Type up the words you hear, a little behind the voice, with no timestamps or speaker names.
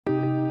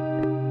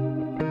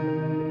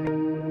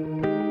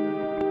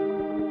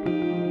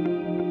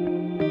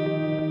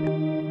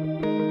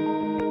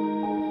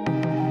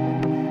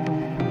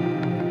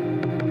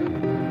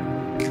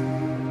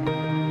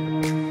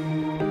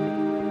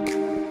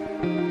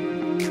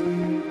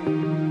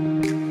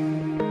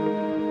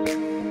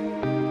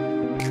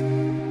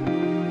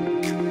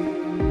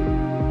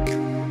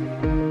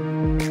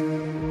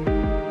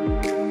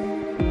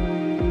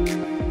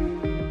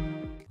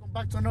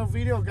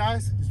up,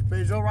 guys? It's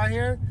BayJoua right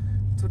here.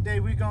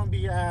 Today we're gonna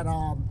be at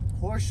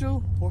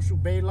Horseshoe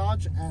Bay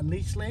Lodge at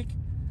Leech Lake.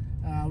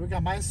 We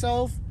got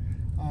myself,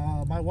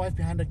 my wife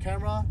behind the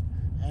camera,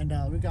 and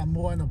we got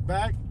Mo in the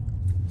back.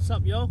 What's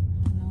up, yo?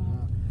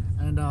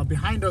 And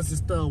behind us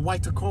is the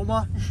white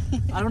Tacoma.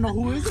 I don't know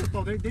who is it,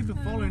 but they've been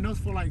following us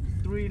for like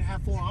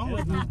 3.5, 4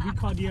 hours. We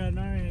called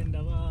DNR and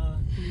the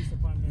police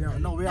department. Yeah,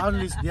 no, we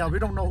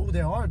don't know who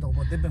they are though,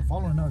 but they've been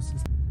following us.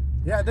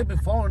 Yeah, they've been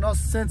following us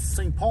since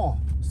St.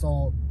 Paul,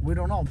 so we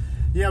don't know.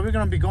 Yeah, we're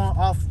gonna be going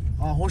off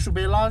Horseshoe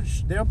Bay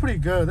Lodge. They're pretty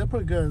good. They're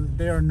pretty good.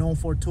 They are known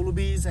for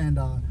Tullibees and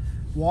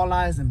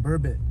Walleyes and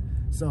Burbot.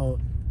 So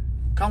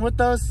come with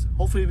us.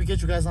 Hopefully we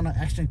get you guys on an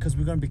action because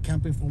we're gonna be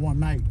camping for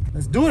one night.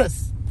 Let's do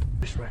this.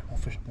 Fish right, more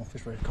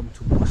fish right. Coming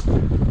to us. Come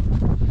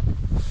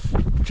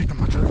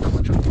on.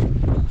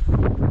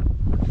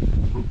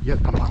 Yeah,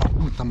 come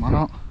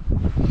on.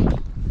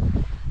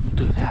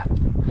 Do that.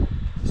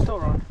 Still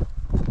wrong.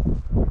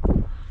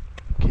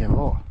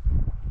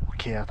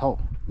 Okay, at all.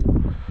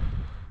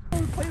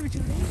 Play with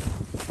you,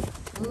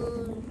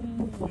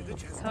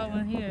 It's hot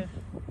one here.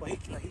 But he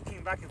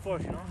came back and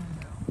forth, you know.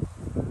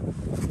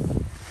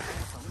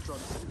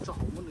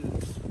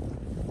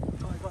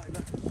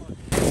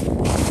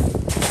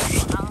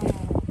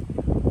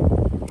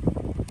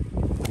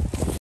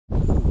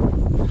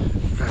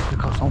 Guys, we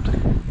caught something.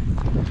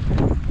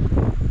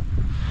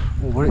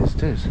 Oh, what is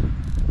this?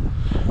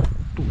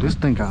 Dude, this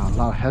thing got a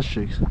lot of head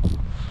shakes.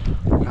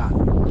 God.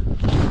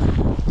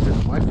 Is it a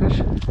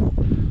whitefish?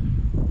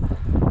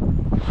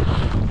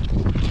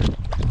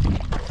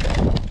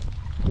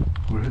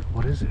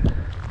 What is it?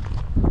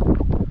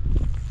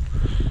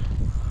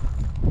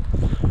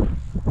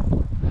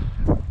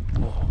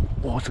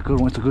 Oh, it's a good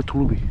one. It's a good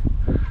Tullibee.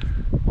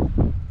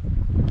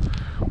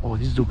 Oh,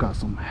 these dude got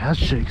some head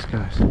shakes,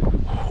 guys.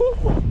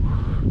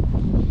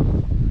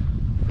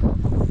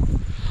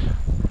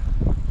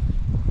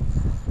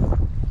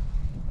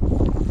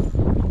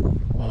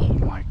 Oh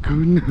my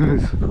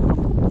goodness.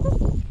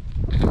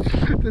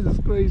 This is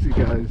crazy,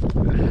 guys.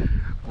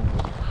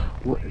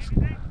 What is it?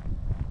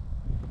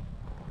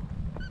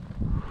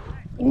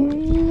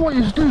 Oh, what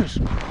is this?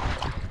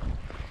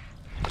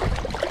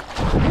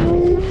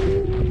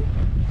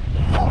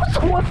 Oh, it's a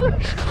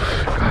whitefish!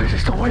 Guys,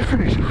 it's a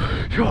whitefish!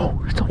 Yo,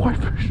 it's a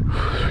whitefish!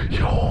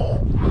 Yo!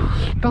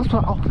 That's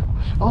what I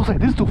was like,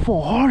 this dude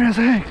fall hard as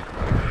heck!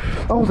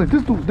 I was like,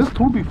 this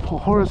Tullibee fall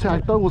hard as heck. I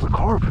thought it was a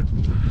carp.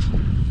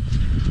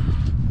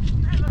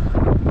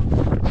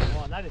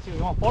 Oh, that is you.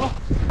 You want to follow?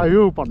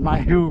 Ayo, bật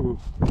này hư.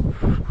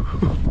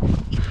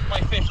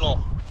 Whitefish luôn.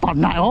 Bật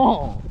này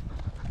ó.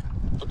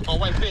 Có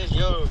whitefish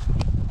chưa?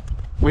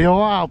 Bây giờ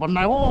à, bật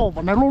này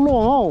luôn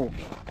luôn.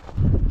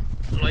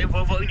 Lấy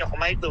vỡ nhỏ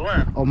mấy tướng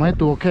à? Ồ, mấy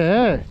tuổi ok.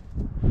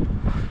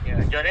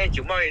 Giờ đây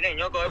chúng mày này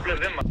nhớ có ép lên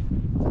mà.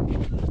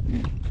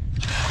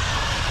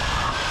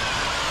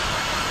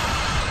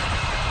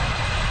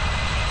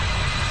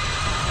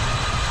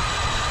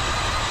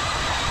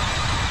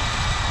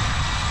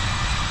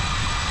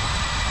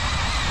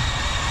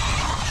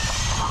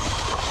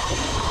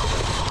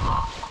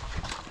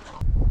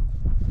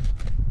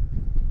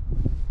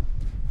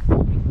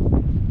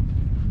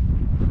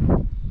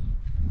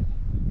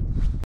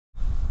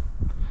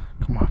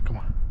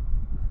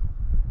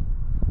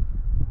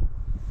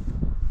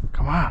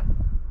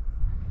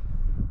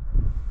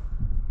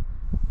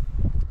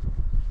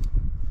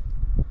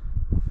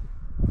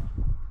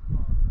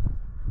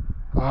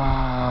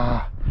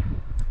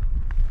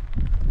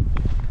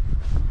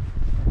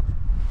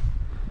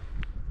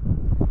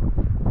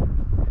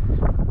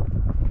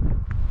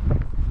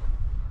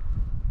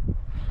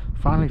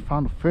 Finally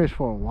found a fish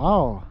for a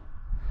while.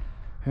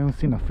 Haven't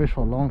seen a fish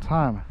for a long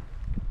time,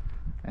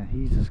 and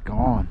he's just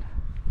gone.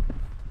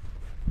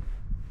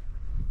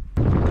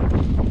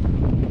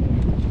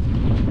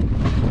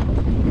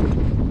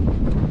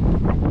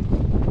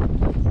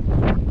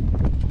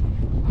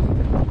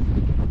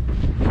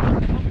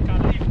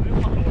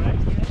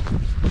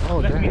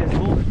 Oh, damn.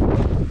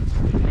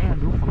 Damn,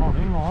 dude, for not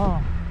in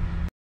long.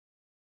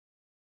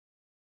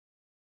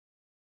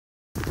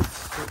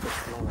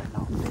 Right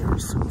now, they are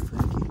so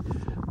flaky.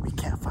 We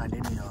can't find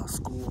any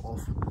school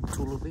of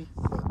Tullibee,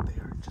 but they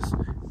are just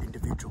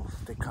individuals.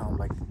 They come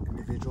like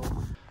individual.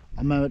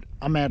 I'm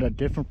at a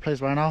different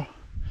place right now.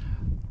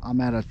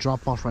 I'm at a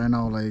drop off right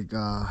now, like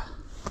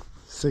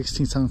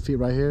 16-17 feet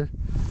right here.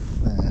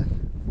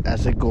 And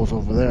as it goes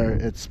over there,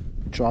 it's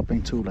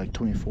dropping to like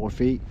 24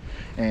 feet.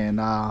 And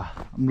I'm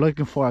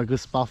looking for a good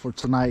spot for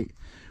tonight.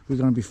 We're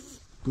gonna be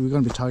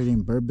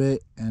targeting Burbot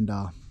and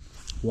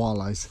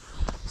Walleyes.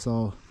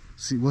 So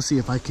we'll see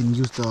if I can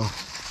use the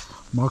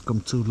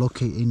markham to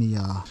locate any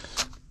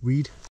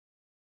weed.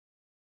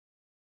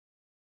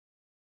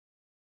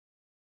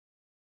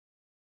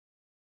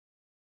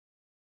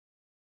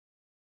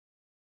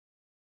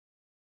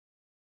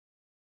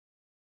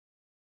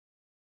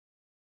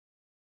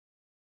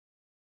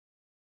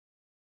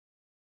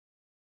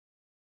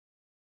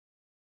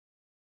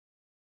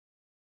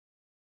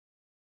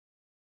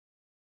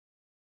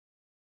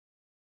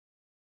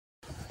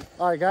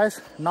 All right, guys,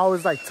 now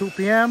it's like 2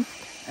 p.m.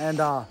 and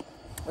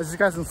as you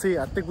guys can see,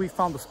 I think we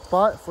found the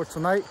spot for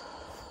tonight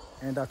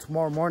and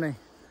tomorrow morning.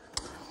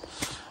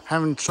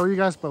 Haven't shown you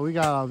guys, but we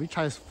got Leech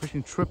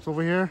fishing trips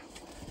over here.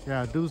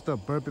 Yeah, dude's the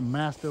Burbot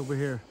master over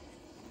here.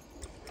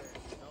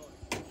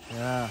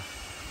 Yeah,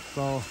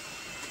 so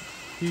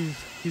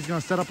he's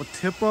gonna set up a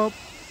tip up.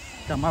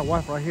 Got my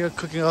wife right here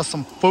cooking us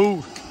some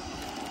food.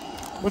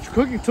 What you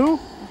cooking too?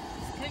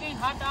 Cooking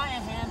hot dog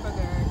and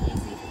hamburger,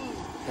 easy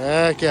food.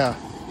 Heck yeah.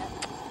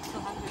 So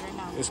hungry right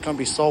now. It's gonna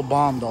be so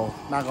bomb though,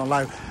 not gonna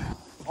lie.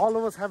 All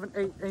of us haven't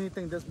ate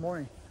anything this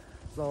morning.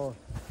 So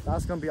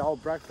that's gonna be our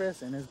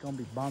breakfast and it's gonna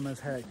be bomb as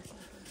heck.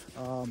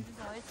 So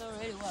it's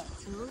already what,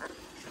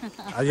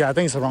 2? Yeah, I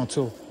think it's around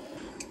 2.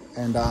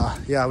 And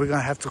yeah, we're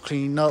gonna have to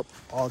clean up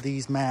all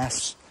these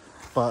masks.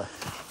 But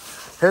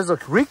here's a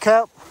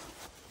recap.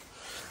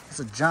 It's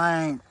a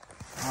giant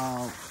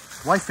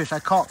whitefish. I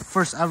caught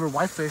first ever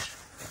whitefish.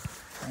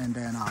 And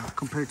then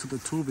compared to the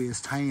Tullibee, it's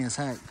tiny as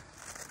heck.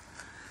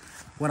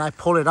 When I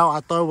pulled it out, I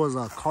thought it was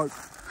a carp.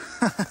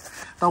 I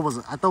thought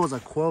it was a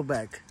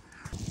quillback.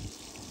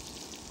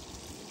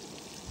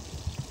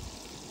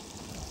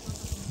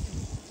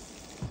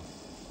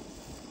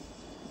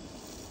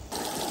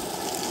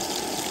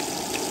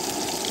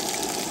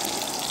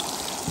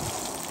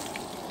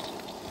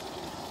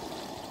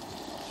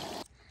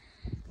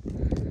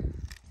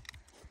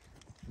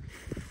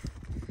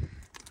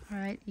 All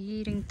right,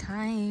 eating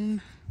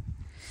time.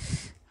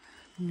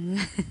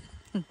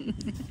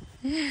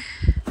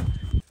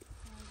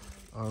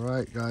 All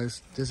right,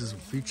 guys, this is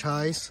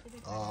Leech's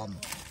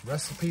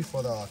recipe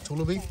for the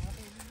Tullibee,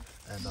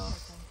 and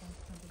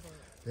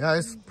yeah,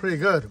 it's pretty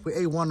good. We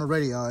ate one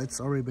already. It's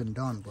already been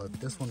done, but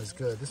this one is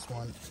good. This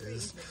one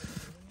is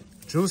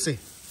juicy.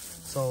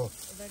 So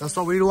that's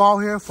what we do out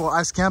here for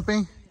ice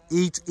camping: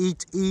 eat,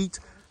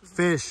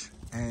 fish,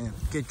 and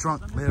get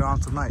drunk later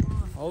on tonight.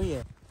 Oh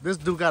yeah. This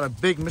dude got a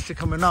big mission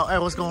coming out. Hey,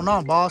 what's going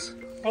on, boss?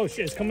 Oh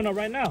shit, it's coming up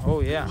right now.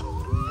 Oh yeah.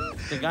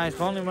 The guy's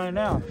calling right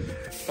now.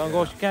 Gonna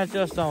go catch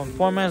us on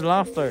poor man's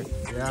lobster.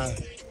 Yeah.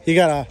 He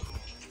got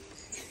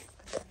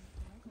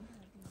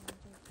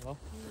a...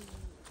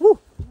 Woo!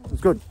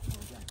 It's good.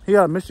 He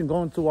got a mission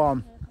going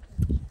to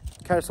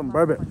catch some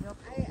burbot.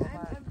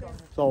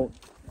 So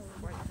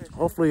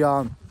hopefully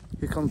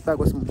he comes back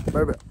with some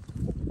burbot.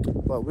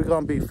 But we're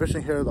gonna be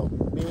fishing here though.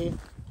 Me,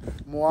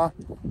 Moa,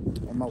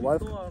 and my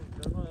wife.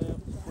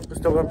 We're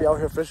still gonna be out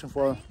here fishing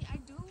for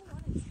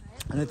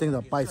anything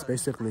that bites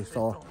basically.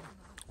 So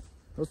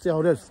let's see how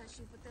it is.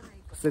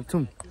 Stay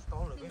tuned.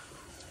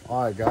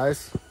 Alright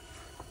guys,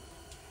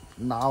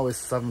 now it's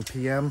 7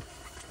 p.m.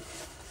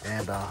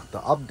 and the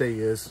update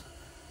is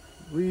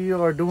we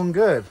are doing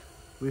good.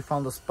 We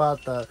found a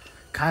spot that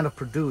kind of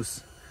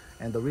produce,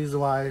 and the reason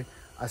why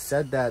I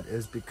said that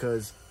is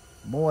because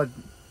Moa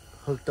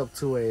hooked up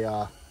to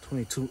a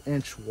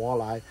 22-inch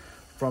walleye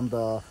from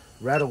the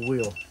rattle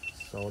wheel,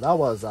 so that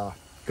was a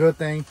good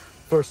thing.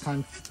 First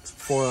time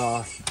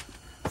for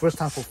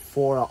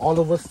all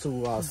of us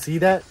to see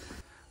that.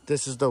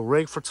 This is the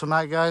rig for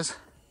tonight, guys.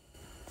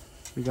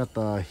 We got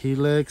the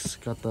Helix,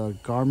 got the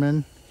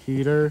Garmin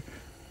heater,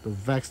 the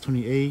Vex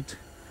 28,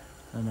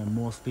 and then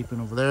more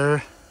sleeping over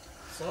there.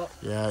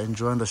 Yeah,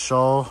 enjoying the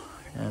show.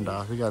 And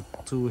we got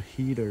 2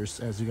 heaters,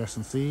 as you guys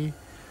can see.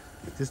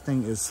 This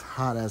thing is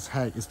hot as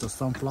heck. It's the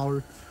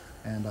sunflower,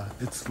 and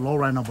it's low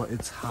right now, but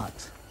it's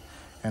hot.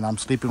 And I'm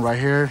sleeping right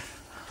here.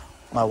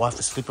 My wife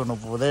is sleeping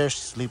over there.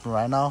 She's sleeping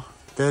right now.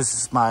 This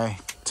is my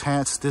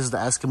tent. This is the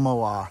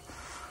Eskimo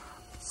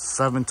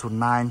 7 to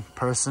 9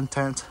 person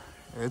tent.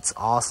 It's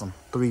awesome.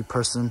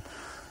 3-person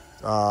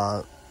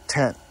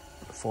tent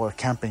for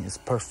camping is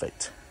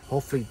perfect.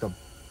 Hopefully the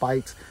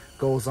bite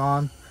goes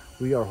on.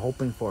 We are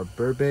hoping for a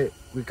burbot.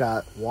 We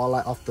got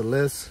walleye off the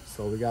list,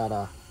 so we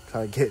gotta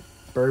try to get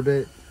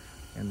burbot,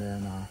 and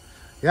then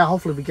yeah,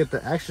 hopefully we get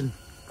the action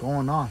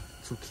going on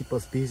to keep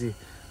us busy.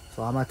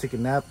 So I might take a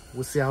nap.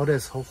 We'll see how it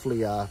is.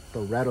 Hopefully the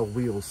rattle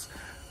wheels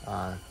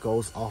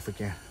goes off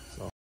again.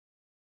 So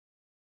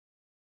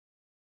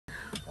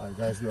all right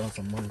guys, we're on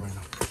some money right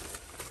now.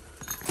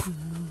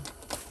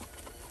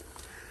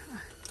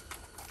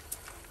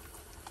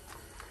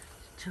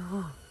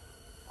 Joe.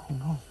 Oh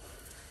no.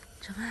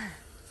 Come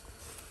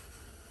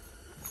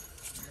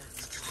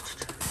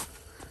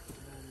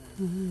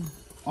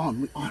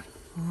on. We on.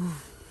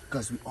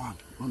 Guys, we on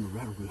the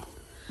rattle wheel.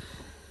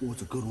 Oh,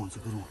 it's a good one. It's a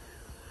good one.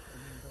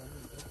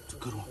 It's a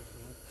good one.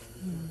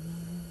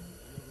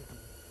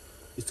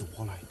 It's a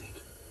walleye, I think.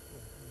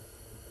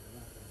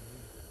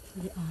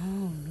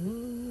 Oh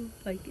no,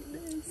 my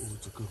goodness. Oh,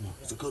 it's a good one.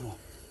 It's a good one.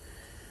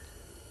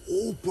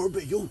 Oh,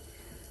 burbot, yo.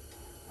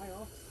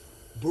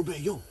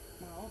 Burbot, yo.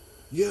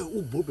 Yeah,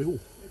 oh, burbot, yo.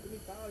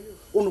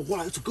 Oh, no,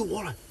 walleye. It's a good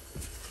walleye.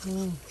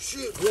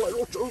 Shit, walleye,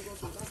 watch out.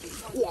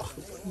 Wow.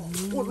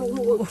 Oh,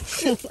 no.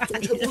 Shit.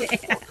 Don't you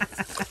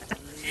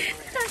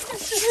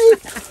Shit.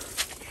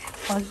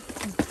 Right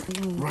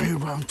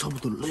here, right on top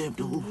of the lip,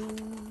 dude.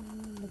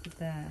 Look at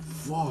that.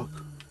 Fuck.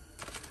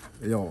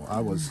 Yo, I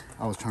was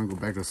trying to go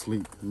back to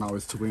sleep. Now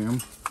it's 2 a.m.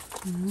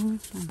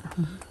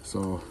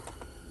 So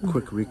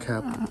quick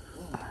recap.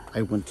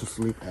 I went to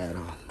sleep at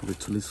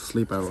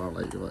around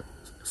like what,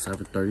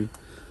 7:30,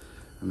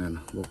 and then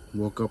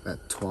woke up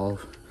at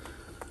 12.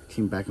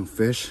 Came back and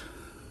fished.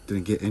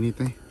 Didn't get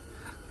anything,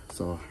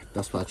 so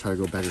that's why I tried to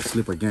go back to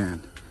sleep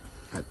again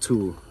at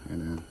 2.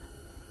 And then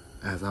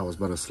as I was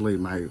about to sleep,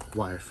 my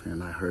wife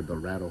and I heard the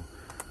rattle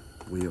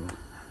wheel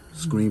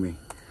screaming,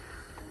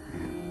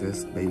 and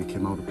this baby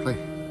came out to play.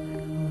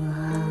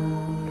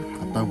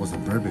 I thought it was a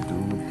Burbot,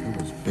 dude.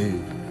 It was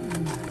big.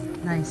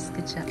 Nice,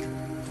 good job.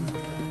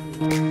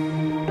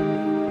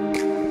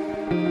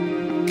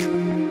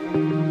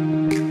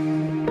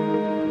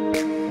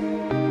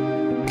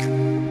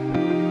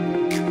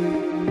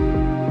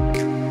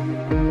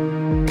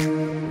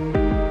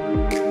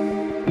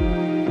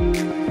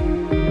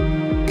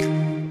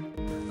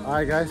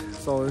 Alright guys,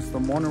 so it's the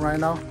morning right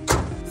now.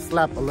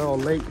 Slept a little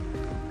late,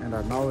 and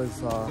now it's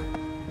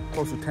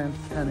close to 10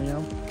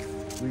 a.m.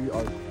 We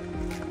are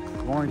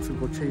going to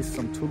go chase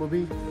some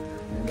Tullibee,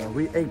 and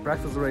we ate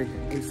breakfast already.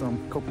 Ate some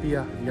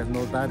copia. You guys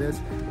know what that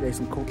is. We ate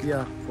some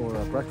copia for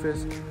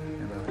breakfast,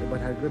 and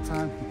everybody had a good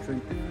time. We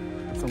drank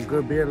some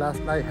good beer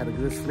last night. Had a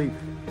good sleep.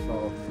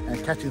 So,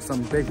 and catching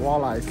some big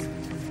walleyes,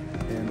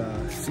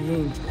 and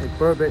seeing a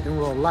burbot in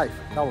real life.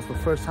 That was the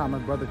first time my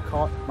brother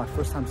caught. My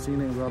first time seeing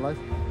it in real life.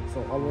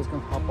 So I was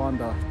gonna hop on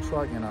the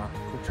truck and go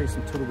chase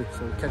some Tullibee.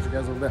 So we'll catch you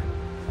guys over there.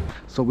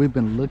 So we've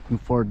been looking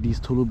for these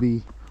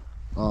Tullibee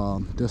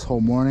this whole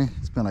morning.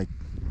 It's been like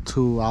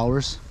 2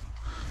 hours.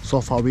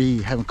 So far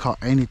we haven't caught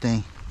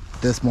anything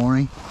this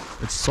morning.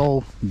 It's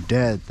so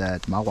dead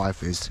that my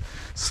wife is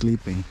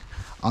sleeping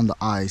on the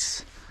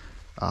ice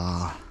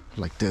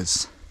like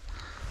this.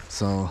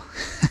 So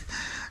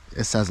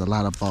it says a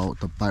lot about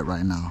the bite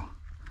right now.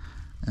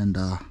 And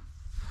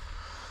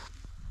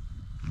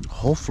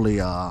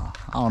hopefully I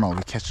don't know,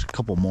 we catch a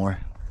couple more.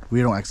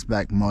 We don't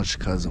expect much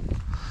because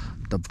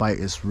the bite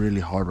is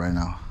really hard right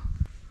now.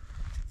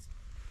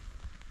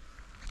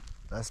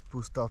 Let's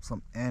boost up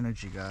some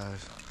energy,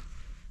 guys.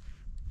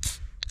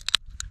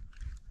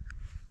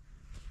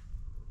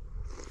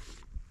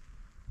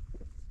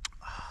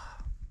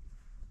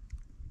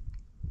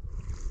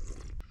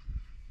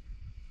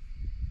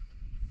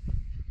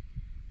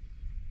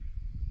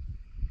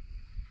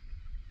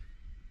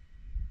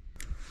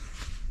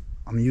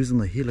 I'm using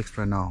the Helix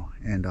right now,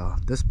 and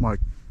this mark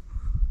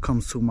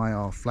comes to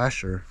my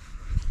flasher,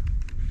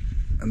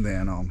 and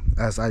then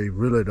as I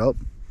reel it up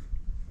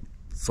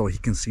so he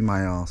can see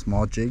my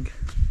small jig,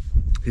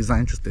 he's not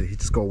interested. He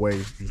just go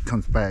away. He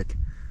comes back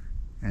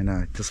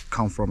and just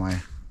come for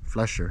my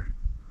flasher.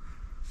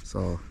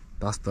 So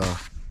that's the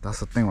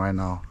thing right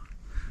now.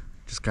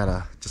 Just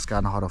gotta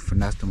know how to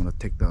finesse them to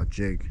take the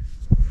jig.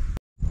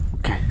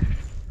 Okay,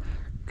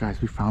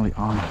 guys, we finally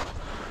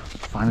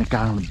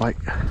got on the bite.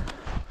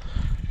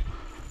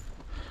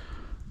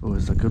 Oh,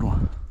 it's a good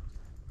one.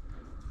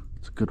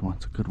 It's a good one.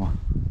 It's a good one.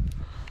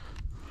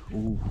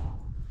 Ooh,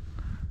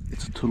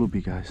 it's a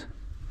Tullibee, guys.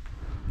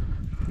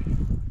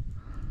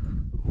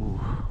 Ooh.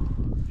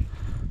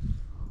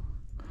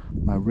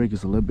 My rig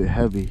is a little bit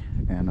heavy,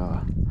 and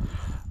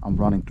I'm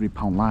running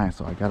 3-pound line,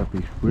 so I gotta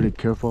be really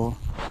careful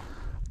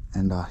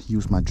and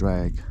use my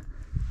drag.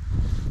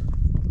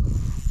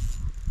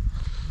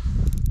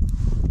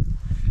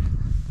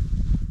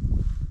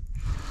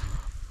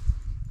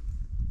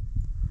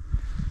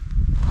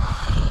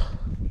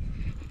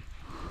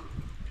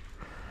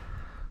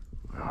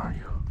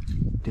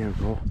 There we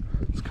go,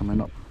 it's coming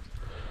up.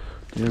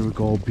 There we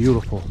go,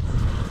 beautiful.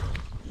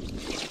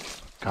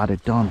 Got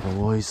it done,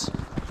 boys.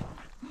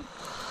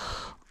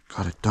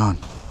 Got it done.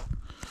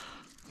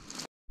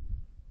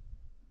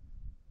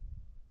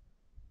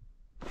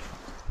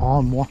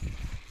 On more.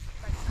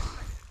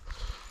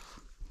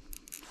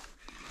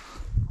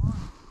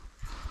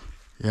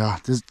 Yeah,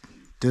 this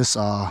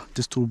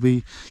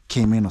Tullibee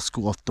came in a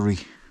school of 3.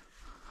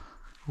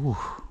 Ooh,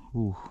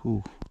 ooh,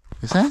 ooh.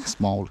 Is that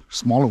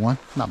smaller one?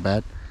 Not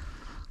bad.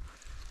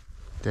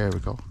 There we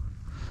go.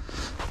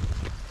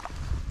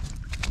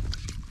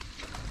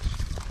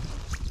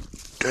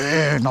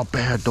 Yeah, not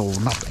bad though.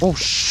 Oh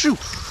shoot!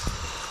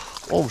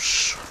 Oh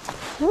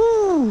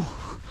woo!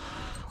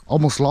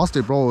 Almost lost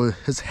it, bro.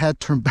 His head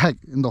turned back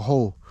in the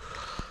hole.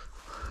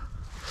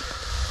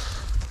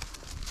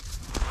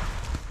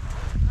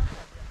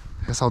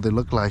 That's how they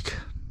look like.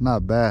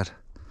 Not bad.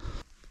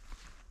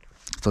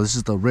 So this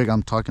is the rig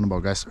I'm talking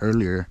about, guys.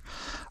 Earlier,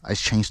 I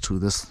changed to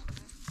this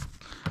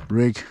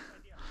rig.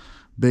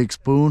 Big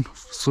spoon,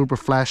 super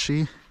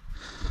flashy,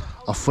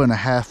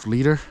 1.5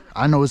 liter.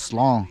 I know it's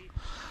long,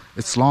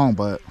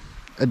 but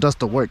it does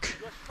the work.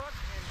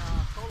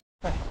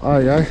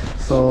 Alright guys,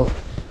 so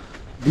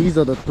these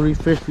are the 3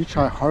 fish we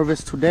try to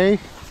harvest today.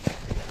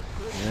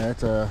 Yeah,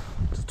 it's a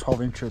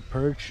 12-inch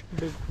perch.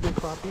 Big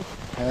crappie.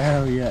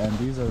 Hell yeah, and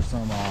these are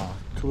some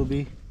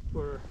Tullibee.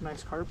 Or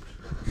nice carp.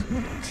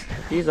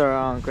 These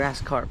are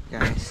grass carp,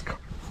 guys.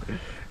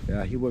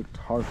 Yeah, he worked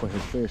hard for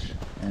his fish.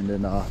 And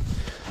then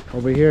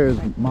over here is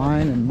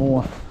mine and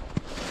more.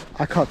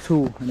 I caught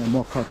 2 and then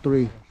more caught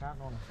 3.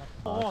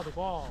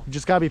 You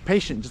just gotta be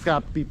patient. Just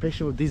gotta be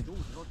patient with these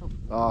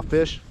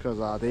fish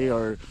because they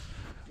are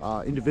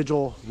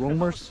individual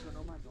roamers.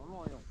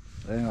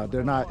 And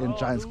they're not in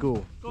giant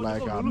school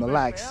like the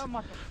lax.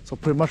 So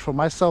pretty much for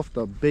myself,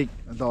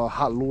 the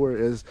hot lure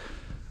is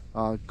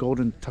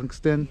golden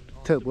tungsten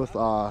tipped with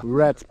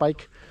red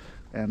spike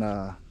and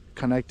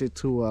connected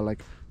to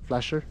like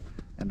flasher,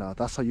 and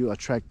that's how you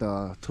attract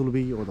the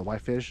tullibee or the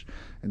whitefish.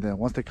 And then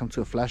once they come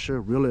to a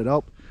flasher, reel it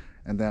up,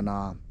 and then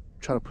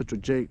try to put your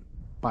jig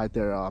by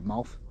their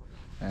mouth,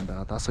 and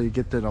that's how you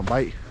get them to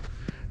bite.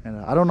 And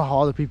I don't know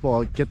how other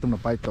people get them to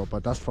bite though,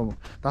 but that's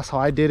how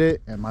I did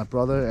it, and my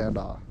brother and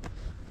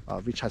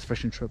Leech has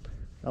fishing trip.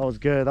 That was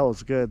good, that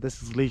was good.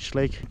 This is Leech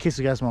Lake. In case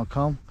you guys want to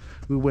come,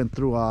 we went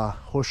through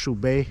Horseshoe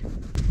Bay.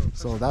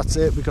 So that's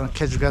it. We're gonna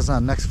catch you guys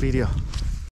on the next video.